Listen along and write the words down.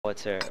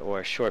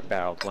or a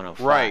short-barreled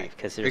 105. Right.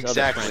 Because there's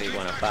Exactly. other French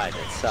 105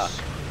 that suck.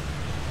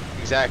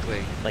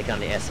 Exactly. Like on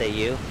the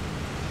SAU.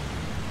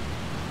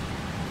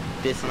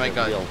 This is Oh my a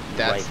God, real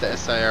that's the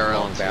rifle, SIRL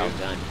long-barrel too.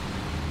 gun.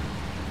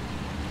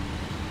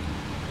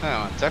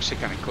 Oh, it's actually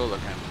kind of cool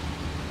looking.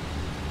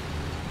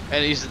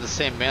 And it uses the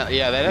same man.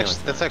 Yeah,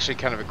 that's actually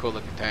kind of a cool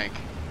looking tank.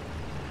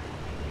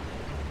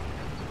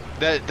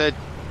 The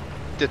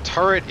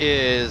turret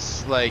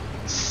is like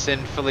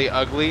sinfully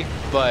ugly,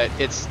 but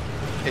it's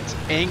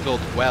angled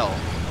well.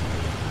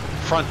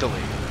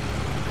 Frontally.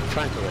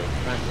 Frontally.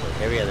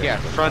 Every other. Yeah,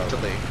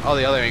 frontally. All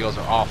the other angles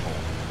are awful.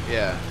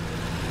 Yeah.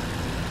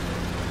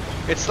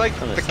 It's like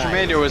the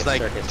commander was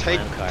like,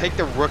 take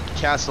the rook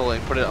castle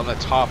and put it on the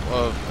top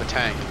of a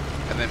tank,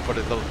 and then put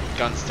a little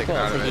gun sticking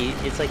out of it.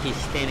 It's like he's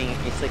standing.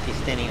 It's like he's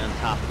standing on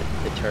top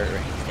of the turret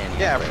ring, standing.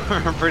 Yeah,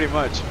 pretty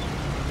much.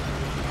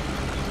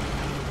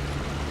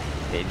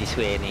 This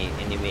way,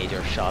 any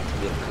major shots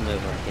will come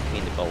over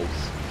between the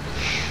bolts.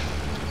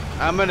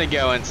 I'm gonna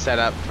go and set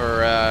up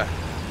for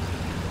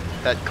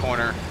that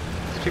corner.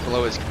 People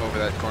always come over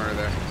that corner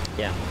there.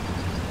 Yeah.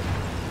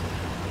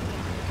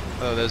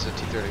 Oh, there's a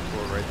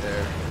T34 right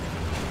there.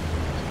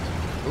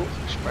 Ooh,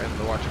 should probably have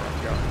to watch where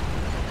I'm going.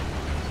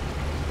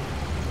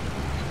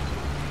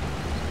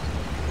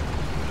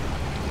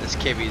 This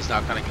KB is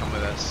not gonna come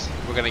with us.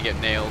 We're gonna get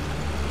nailed.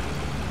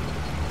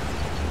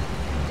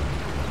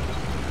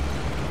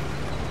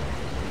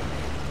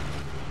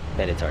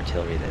 Bet it's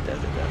artillery that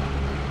does it though.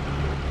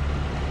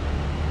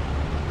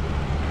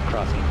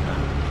 Crossing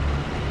front.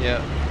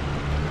 Yeah.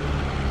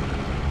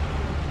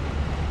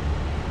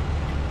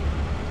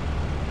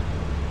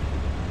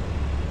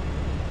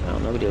 Well,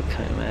 nobody will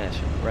come at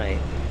you, right?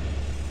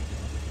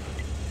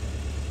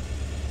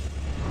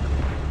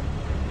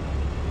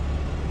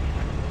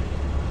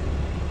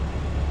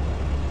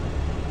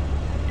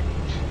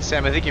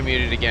 Sam, I think you're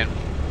muted again.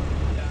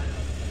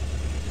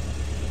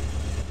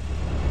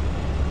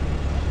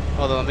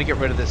 Hold on, let me get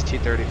rid of this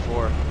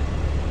T34.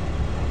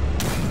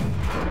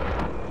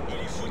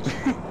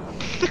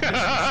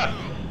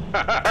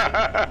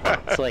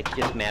 It's like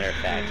just matter of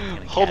fact.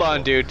 Hold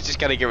on, dude. Just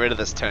gotta get rid of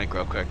this tank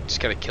real quick. Just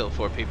gotta kill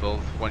 4 people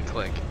with 1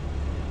 click.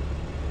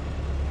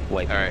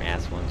 Wipe your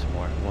ass once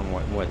more. One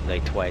more,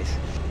 like twice.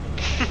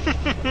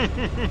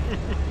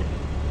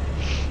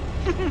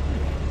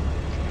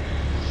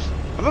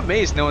 I'm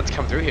amazed no one's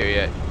come through here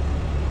yet.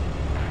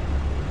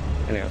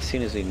 I know, as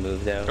soon as we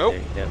move though, oh.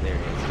 there he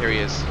is. There he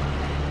is.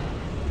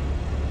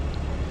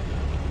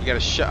 You got a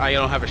shot. I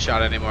don't have a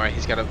shot anymore.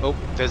 He's got a. Oh,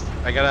 there's.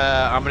 I'm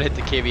gonna hit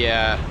the KB.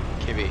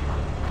 KB.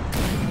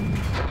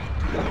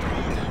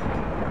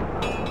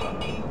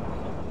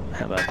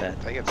 How about that?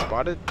 Did I get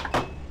spotted?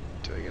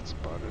 Did I get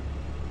spotted?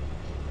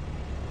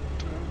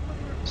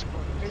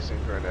 He's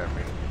aimed right at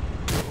me.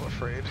 I'm a little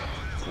afraid.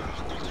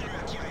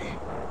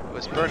 Oh,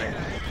 it's burning.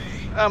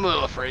 I'm a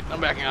little afraid. I'm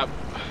backing up.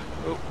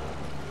 Oh,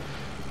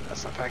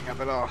 that's not backing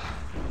up at all.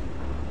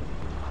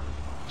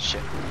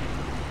 Shit.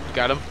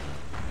 Got him.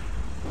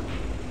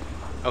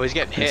 Oh, he's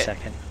getting hit.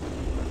 Second.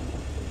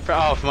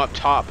 Oh, from up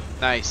top.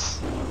 Nice.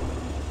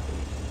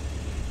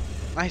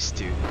 Nice,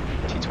 dude.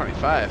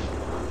 T25.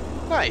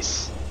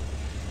 Nice.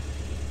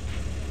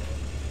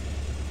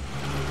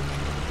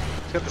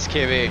 Let's get this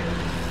KV.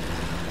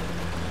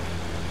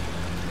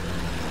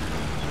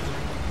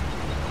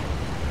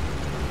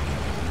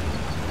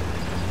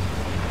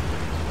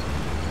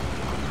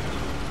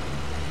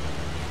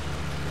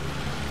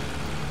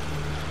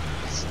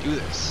 Let's do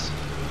this.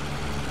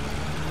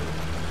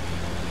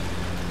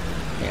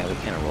 Yeah, we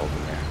kind of rolled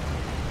in there.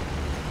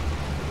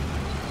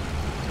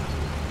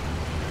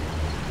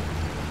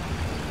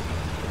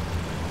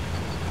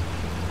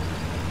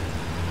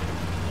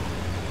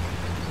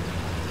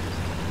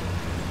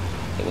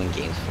 They win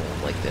games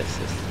full like this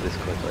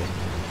quickly.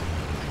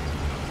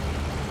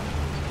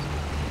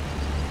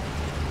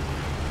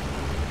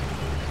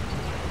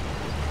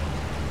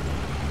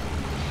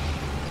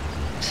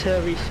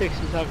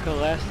 .76 is not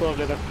gonna last long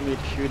enough for me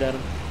to shoot at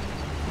him.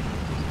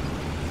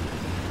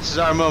 This is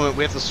our moment.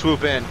 We have to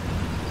swoop in.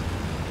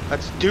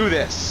 Let's do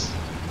this.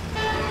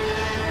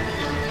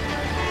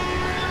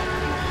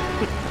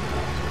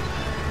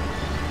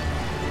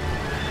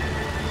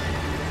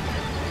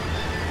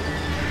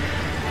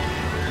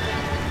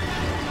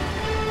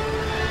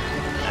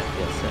 I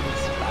feel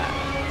 75.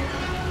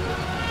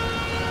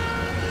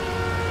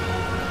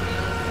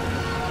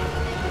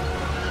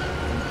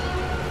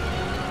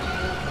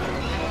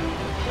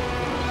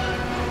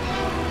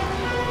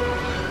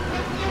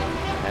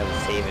 I would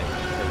save it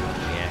for when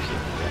we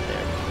actually get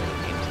there before the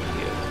game's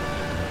due.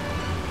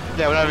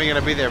 Yeah, we're not even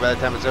gonna be there by the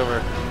time it's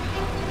over.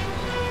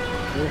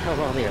 Where the hell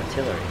are all the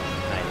artillery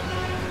hiding?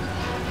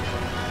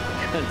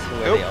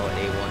 Were Nope. they all at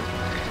A1?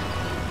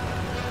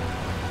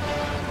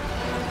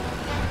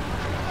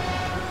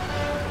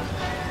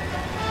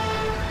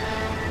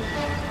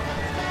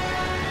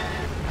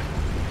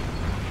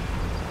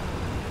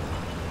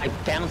 I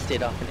bounced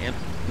it off an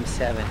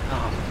M7.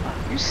 Oh,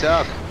 fuck. You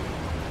suck.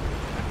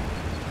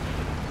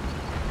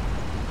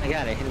 I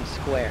got it. Hit him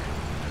square.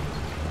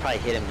 Probably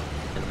hit him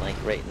and like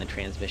right in the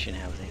transmission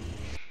housing.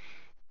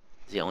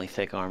 It's the only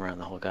thick armor on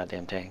the whole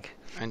goddamn tank.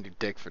 And you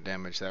dick for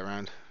damage that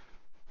round.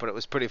 But it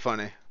was pretty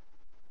funny.